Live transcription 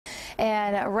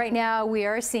And right now we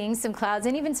are seeing some clouds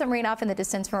and even some rain off in the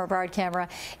distance from our Broward camera.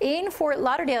 In Fort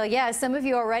Lauderdale, yes, some of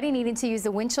you already needing to use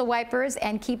the windshield wipers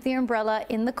and keep the umbrella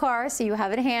in the car so you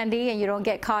have it handy and you don't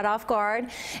get caught off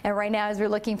guard. And right now, as we're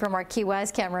looking from our Key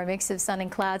West camera, a mix of sun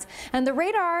and clouds. And the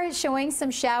radar is showing some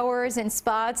showers and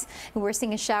spots. We're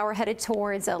seeing a shower headed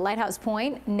towards Lighthouse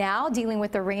Point. Now dealing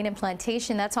with the rain and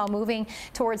Plantation. That's all moving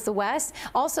towards the west.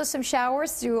 Also some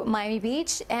showers through Miami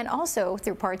Beach and also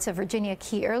through parts of Virginia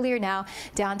Key earlier. Now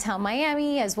downtown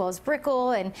Miami as well as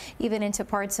Brickell and even into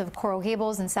parts of Coral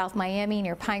Gables and South Miami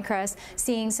near Pinecrest.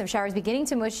 Seeing some showers beginning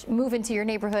to move into your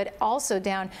neighborhood. Also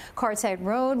down Cardside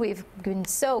Road. We've been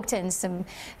soaked in some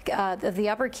of the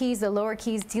upper Keys, the lower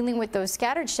Keys, dealing with those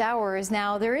scattered showers.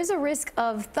 Now there is a risk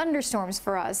of thunderstorms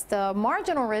for us. The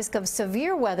marginal risk of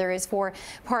severe weather is for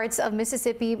parts of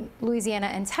Mississippi, Louisiana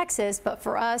and Texas, but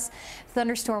for us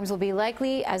thunderstorms will be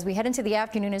likely as we head into the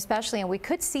afternoon especially, and we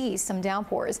could see some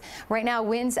downpours. Right now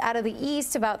winds out of the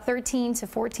east about 13 to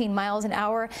 14 miles an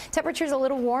hour. Temperatures a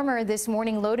little warmer this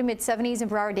morning, low to mid 70s in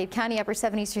Broward-Dade County, upper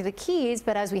 70s through the Keys,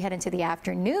 but as we head into the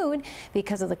afternoon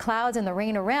because of the clouds and the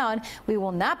rain around, we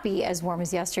will not be as warm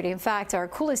as yesterday. In fact, our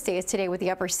coolest day is today with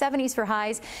the upper 70s for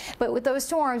highs, but with those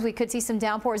storms we could see some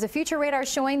downpours. The future radar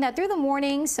showing that through the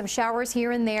morning some showers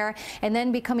here and there and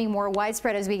then becoming more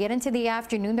widespread as we get into the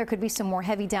afternoon. There could be some more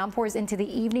heavy downpours into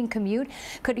the evening commute,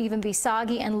 could even be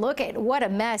soggy, and look at what a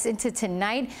mess into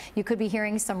tonight. You could be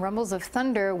hearing some rumbles of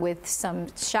thunder with some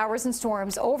showers and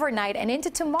storms overnight and into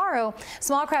tomorrow.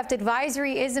 Small craft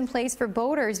advisory is in place for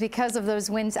boaters because of those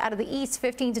winds out of the east,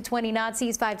 15 to 20 knots,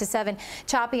 seas 5 to 7,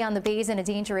 choppy on the bays and a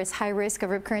dangerous high risk of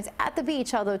rip currents at the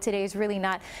beach, although today is really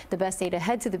not the best day to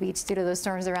head to the beach due to those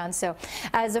storms around. So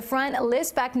as the front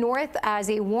lifts back north as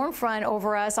a warm front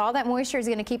over us, all that moisture is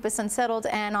going to keep us unsettled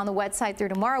and on the wet side through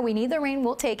tomorrow. We need the rain,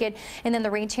 we'll take it, and then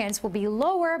the rain chance will be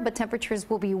lower, but temperatures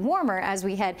will be warmer as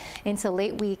we head into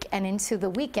late week and into the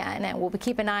weekend. And we'll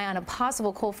keep an eye on a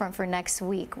possible cold front for next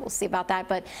week. We'll see about that,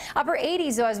 but upper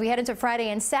 80s though as we head into Friday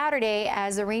and Saturday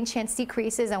as the rain chance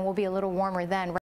decreases and we'll be a little warmer then.